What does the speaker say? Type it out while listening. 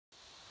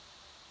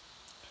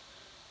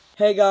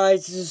Hey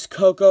guys, this is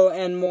Coco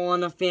and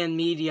Moana Fan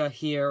Media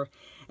here,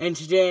 and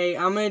today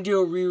I'm gonna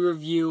do a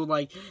re-review.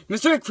 Like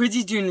Mr.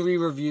 Crizzy's doing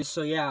re-reviews,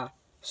 so yeah.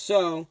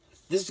 So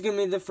this is gonna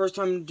be the first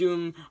time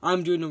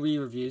I'm doing a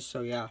re-review,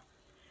 so yeah.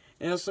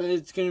 And also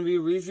it's gonna be a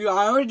review.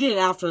 I already did an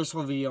after this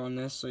whole video on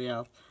this, so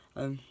yeah.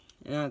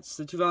 Yeah, it's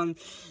the 2000.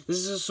 This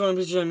is a Sony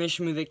Pictures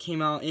Animation movie that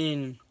came out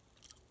in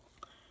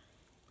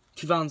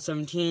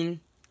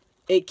 2017.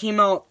 It came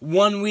out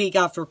 1 week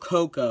after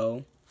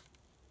Coco.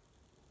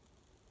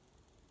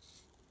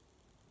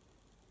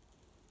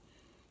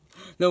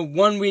 No,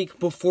 1 week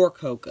before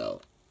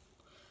Coco.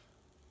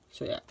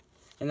 So yeah,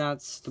 and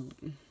that's the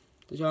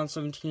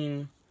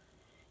 2017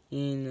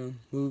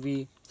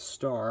 movie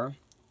Star.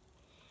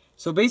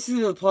 So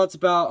basically, the plot's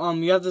about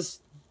you have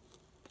this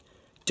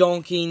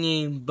donkey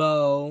named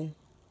Bo,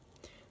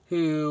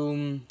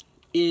 who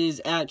is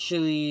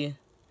actually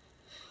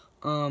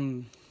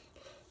who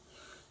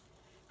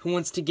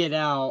wants to get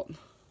out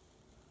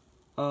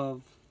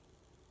of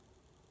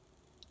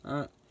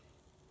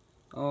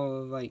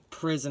like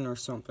prison or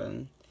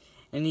something,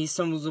 and he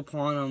stumbles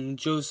upon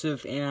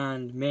Joseph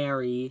and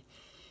Mary,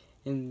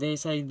 and they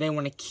say they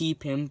want to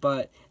keep him,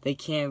 but they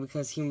can't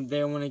because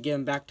they want to get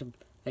him back to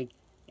like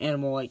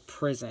animal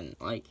prison.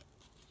 Like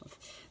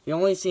the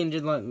only scene I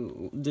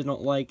did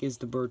not like is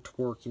the bird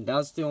twerking.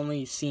 That's the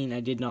only scene I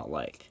did not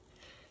like.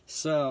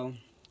 So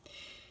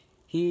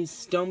he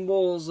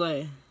stumbles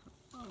Bo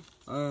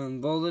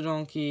the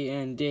donkey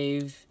and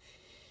Dave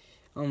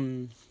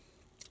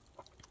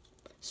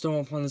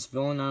stumble upon this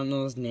villain. I don't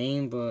know his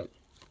name, but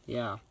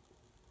yeah.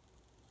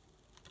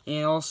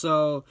 And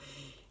also,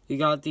 you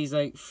got these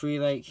free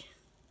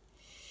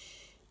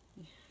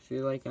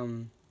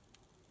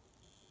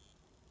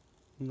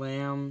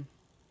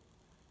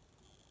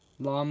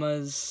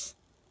llamas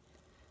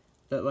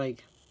that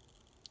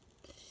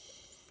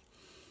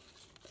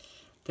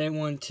they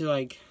want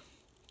to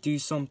do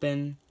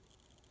something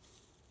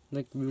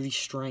really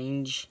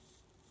strange.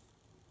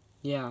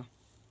 Yeah.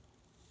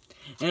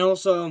 And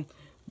also,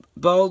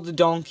 Bo the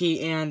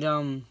donkey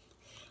and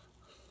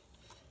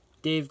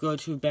Dave go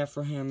to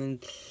Bethlehem,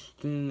 and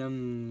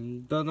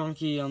then Bo the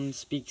donkey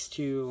speaks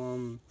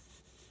to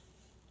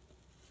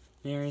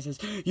Mary and says,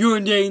 "You're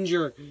in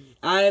danger.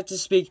 I have to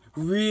speak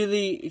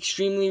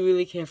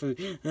extremely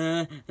carefully."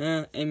 And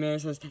Mary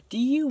says, "Do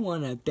you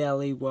want a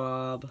belly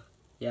rub?"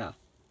 Yeah.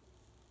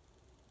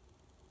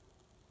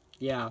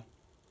 Yeah.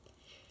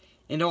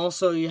 And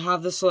also, you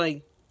have this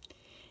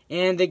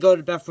and they go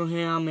to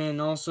Bethlehem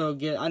and also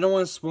I don't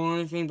want to spoil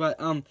anything, but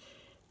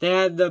they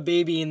had the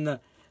baby in the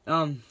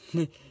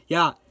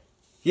yeah.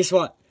 Guess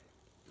what?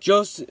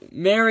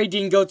 Mary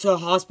didn't go to the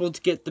hospital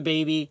to get the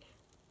baby.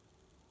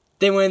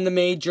 They went in the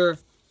manger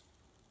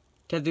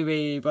to have the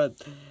baby,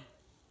 but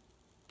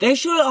they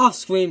showed it off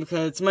screen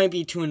because it might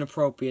be too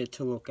inappropriate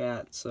to look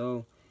at.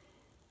 So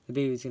the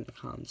baby's gonna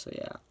come. So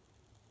yeah,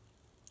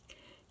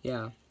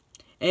 yeah.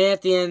 And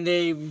at the end,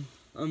 they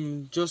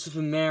Joseph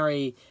and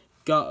Mary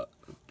got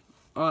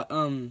bought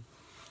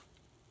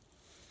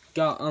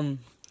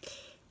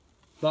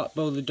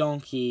Bo the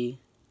donkey.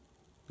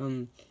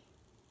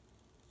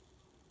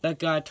 That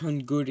guy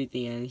turned good at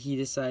the end. He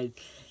decided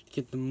to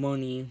get the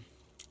money.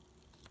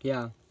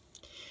 Yeah.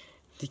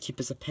 To keep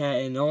as a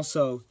pet. And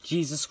also,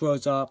 Jesus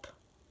grows up.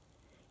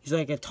 He's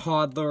like a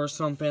toddler or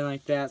something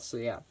like that. So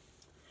yeah.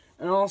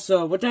 And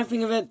also, what did I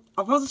think of it?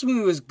 I thought this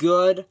movie was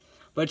good,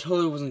 but it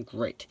totally wasn't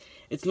great.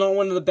 It's not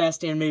one of the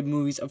best animated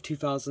movies of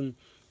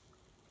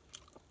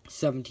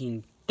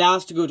 2017. That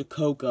has to go to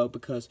Coco,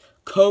 because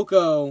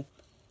Coco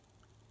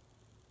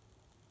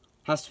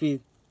has to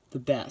be the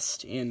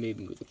best animated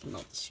movie that came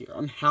out this year.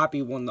 I'm happy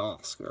it won the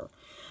Oscar.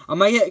 I'm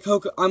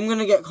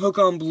gonna get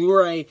Coco on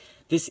Blu-ray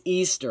this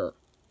Easter.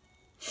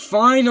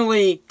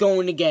 Finally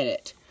going to get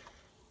it.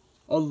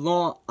 I'm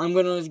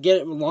gonna get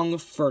it along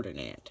with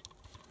Ferdinand.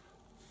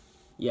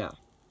 Yeah.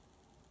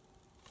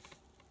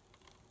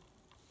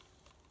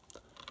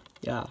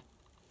 Yeah.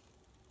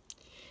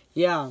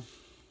 Yeah.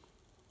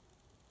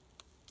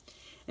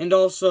 And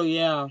also,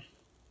 yeah.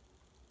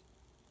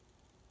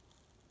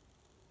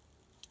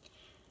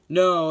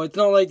 No, it's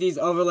not like these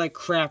other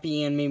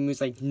crappy anime movies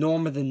like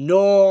Norm of the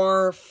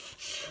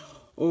North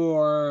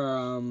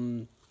or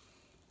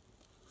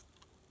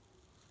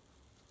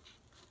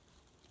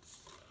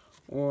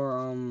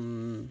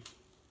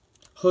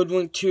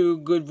Hoodwink 2,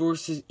 Good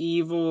vs.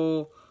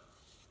 Evil,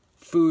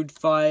 Food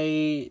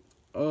Fight,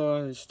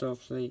 or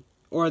stuff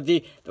or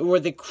the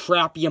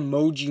crappy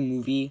Emoji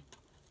Movie.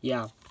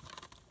 Yeah.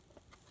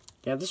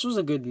 Yeah, this was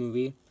a good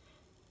movie.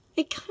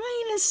 It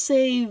kind of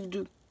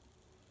saved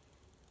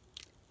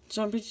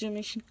Sony Pictures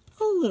Animation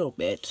a little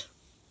bit.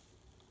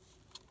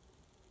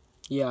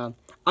 Yeah.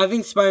 I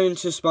think Spider-Man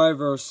to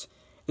Spider-Verse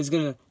is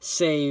gonna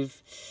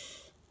save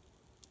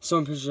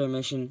Sony Pictures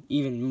Animation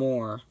even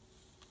more.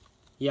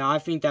 Yeah, I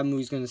think that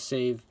movie's gonna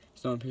save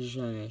Sony Pictures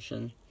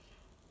Animation.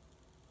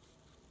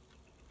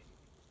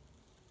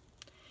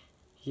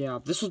 Yeah,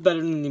 this was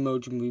better than the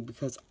Emoji Movie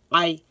because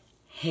I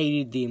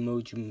hated the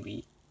Emoji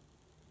Movie.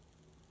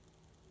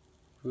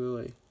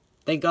 Really.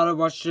 Thank God I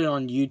watched it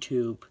on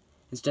YouTube.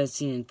 instead of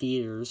seeing it in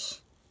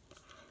theaters.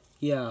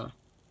 Yeah.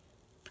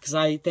 Because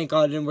I thank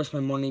God I didn't waste my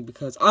money,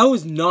 because I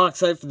was not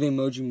excited for the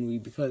Emoji Movie,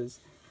 because,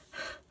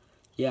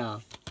 yeah.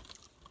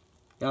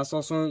 Yeah, I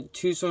saw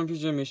two Sony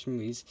Pictures Animation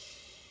movies.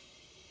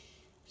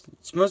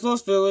 Smurfs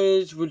Lost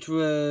Village, which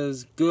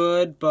was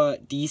good,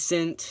 but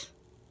decent.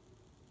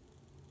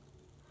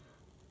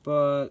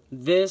 But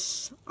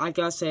this, I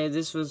gotta say,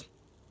 this was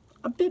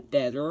a bit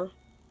better.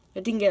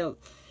 It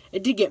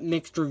did get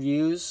mixed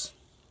reviews.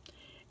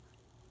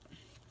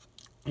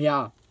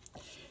 Yeah.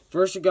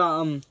 First it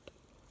got,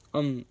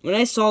 when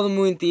I saw the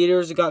movie in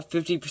theaters, it got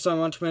 50%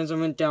 Rotten Tomatoes. I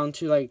went down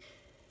to, like,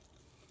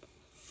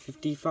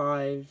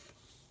 55.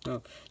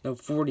 No,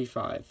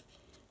 45.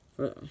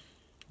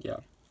 Yeah.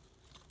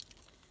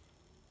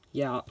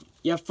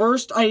 Yeah,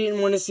 first I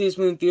didn't want to see this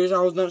movie in theaters. I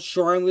was not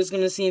sure I was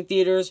going to see it in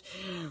theaters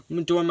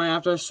during my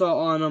after I saw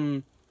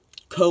on,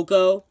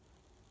 Coco.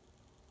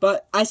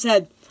 But I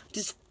said,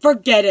 just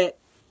forget it.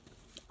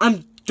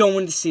 I'm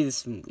going to see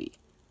this movie.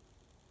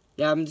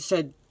 Yeah,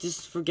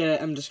 just forget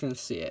it. I'm just going to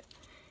see it.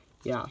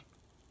 Yeah.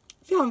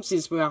 If you haven't seen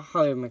this movie, I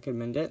highly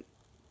recommend it.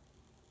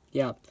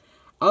 Yeah.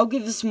 I'll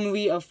give this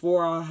movie a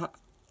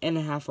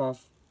 4.5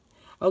 off.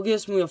 I'll give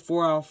this movie a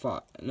 4 out of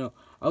 5. No.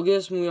 I'll give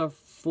this movie a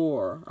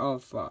 4 out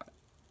of 5.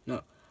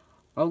 No.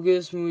 I'll give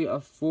this movie a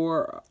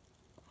 4.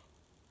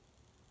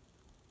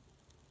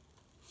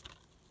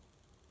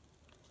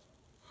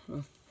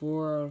 A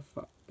 4 out of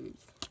 5.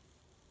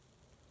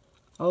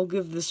 I'll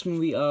give this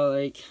movie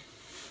like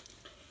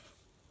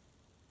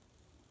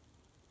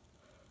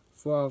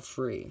 4 out of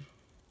 3.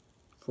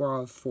 4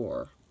 out of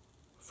 4.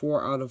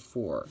 4 out of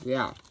 4.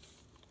 Yeah.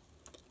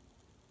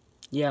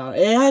 Yeah,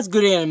 it has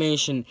good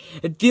animation.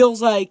 It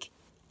feels like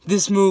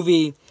this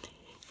movie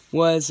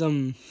was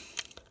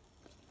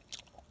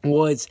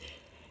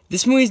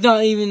this movie's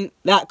not even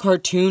that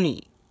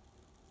cartoony.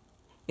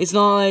 It's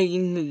not like,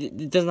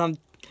 it doesn't have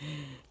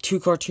too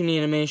cartoony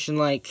animation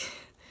like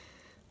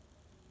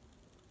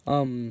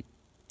Hotel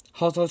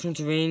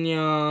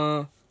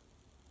Transylvania,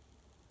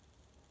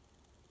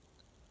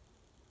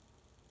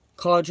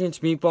 College Trains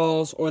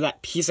Meatballs, or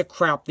that piece of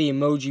crap, the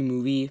Emoji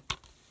Movie.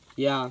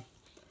 Yeah.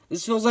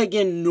 This feels like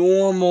a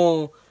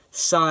normal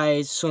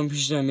size Sony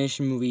Pictures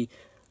Animation movie,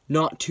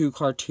 not too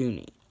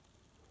cartoony.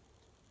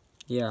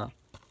 Yeah.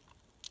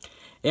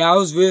 Yeah, I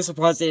was really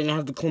surprised they didn't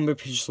have the Columbia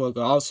Pictures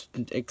logo. I was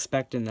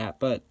expecting that,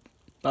 but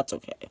that's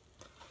okay.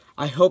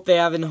 I hope they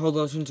have it in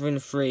Hotel Transylvania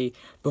free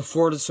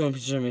before the Sony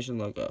Pictures Animation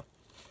logo.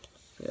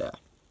 Yeah.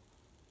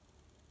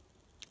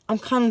 I'm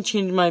kind of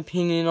changing my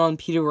opinion on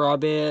Peter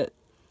Rabbit.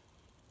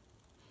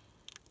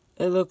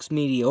 It looks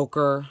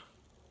mediocre.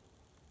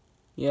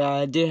 Yeah,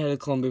 it did have a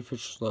Columbia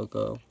Pictures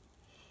logo.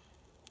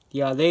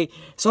 Yeah,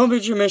 Sony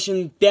Pictures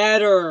Animation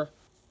better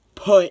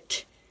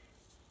put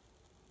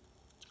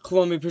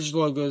Columbia Pictures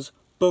logos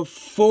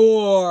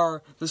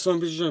before the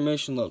Sony Pictures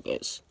Animation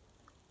logos.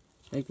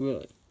 Like,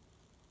 really.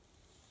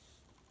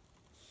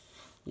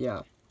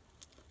 Yeah.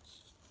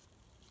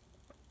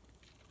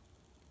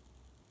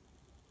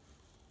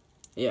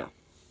 Yeah.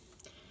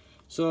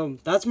 So,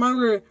 that's my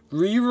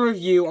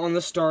re-review on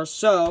The Star.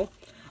 So,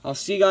 I'll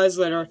see you guys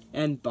later,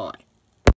 and bye.